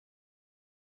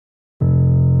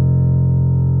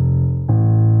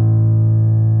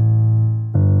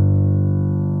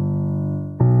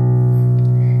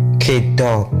Kid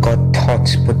dog got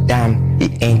thoughts, but damn,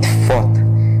 he ain't fought.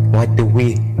 What the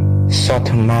we sort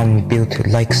of man built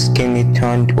like skinny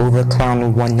turned over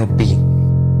clown wannabe.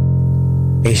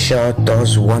 He sure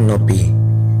does wannabe.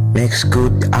 Makes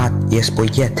good art, yes,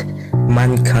 but yet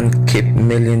man can't keep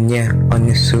millionaire on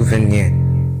a souvenir.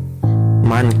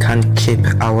 Man can't keep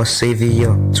our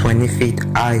savior 20 feet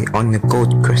high on a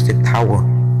gold-crested tower.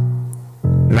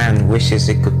 Man wishes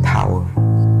he could tower.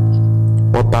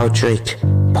 What about Drake,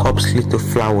 Pop's little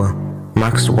flower,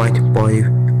 Max white boy,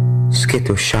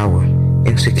 skittle shower,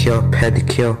 insecure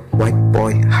pedicure, white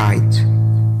boy hides.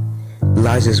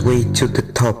 Lies his way to the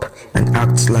top and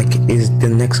acts like he's the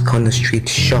next corner street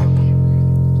shop.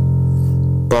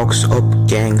 Box up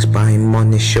gangs buying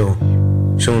money show.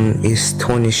 Soon his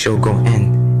Tony show gon'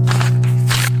 end.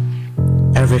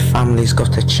 Every family's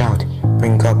got a child.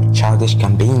 Bring up Childish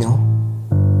Gambino.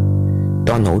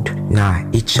 Donald, nah,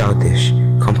 he childish.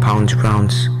 Compound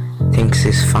rounds, thinks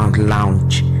he's found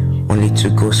lounge. Only to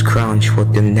go scrounge for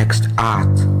the next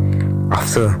art.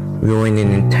 After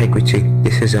ruining integrity,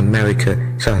 this is America,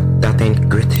 so that ain't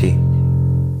gritty.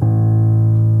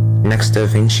 Next Da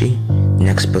Vinci,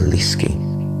 next Beliski.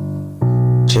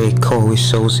 J. Cole, his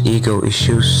soul's ego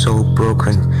issues so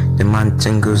broken, the man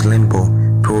tingles limbo.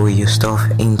 Bro, your stuff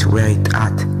ain't where it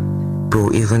at.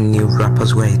 Bro, even new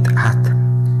rappers where it at.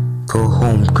 Go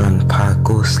home, grandpa,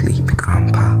 go sleep,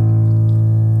 grandpa.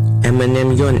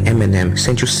 Eminem, you're an Eminem.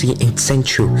 Central C ain't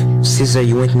central. Caesar,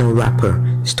 you ain't no rapper.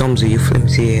 Stormzy, you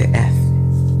flimsy AF.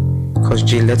 Cause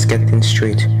G, let's get things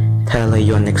straight. Tyler,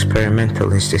 you're an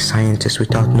experimentalist, a scientist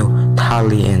without no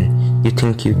tallying. You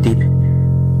think you deep?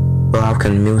 Well, how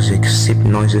can music sip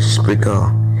noises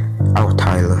spriggle out,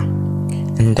 Tyler?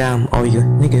 And damn, all you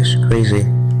niggas crazy.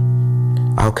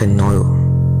 How can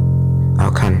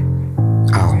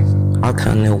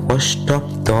a washed up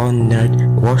dull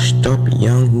nerd, washed up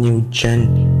young new gen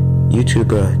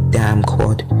YouTuber, damn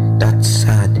quad, that's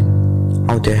sad.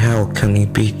 How the hell can he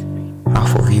beat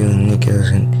half of you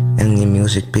niggas in any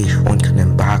music beef one can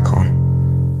embark on?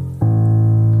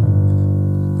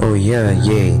 Oh yeah,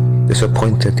 yay,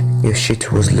 disappointed, your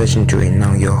shit was legendary,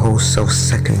 now your whole self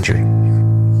secondary.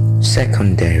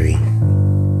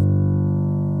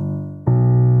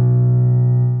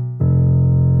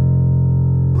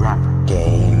 Rap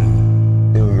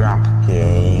game, the rap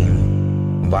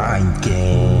game, mind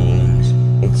games,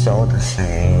 it's all the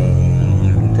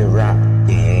same, the rap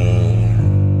game.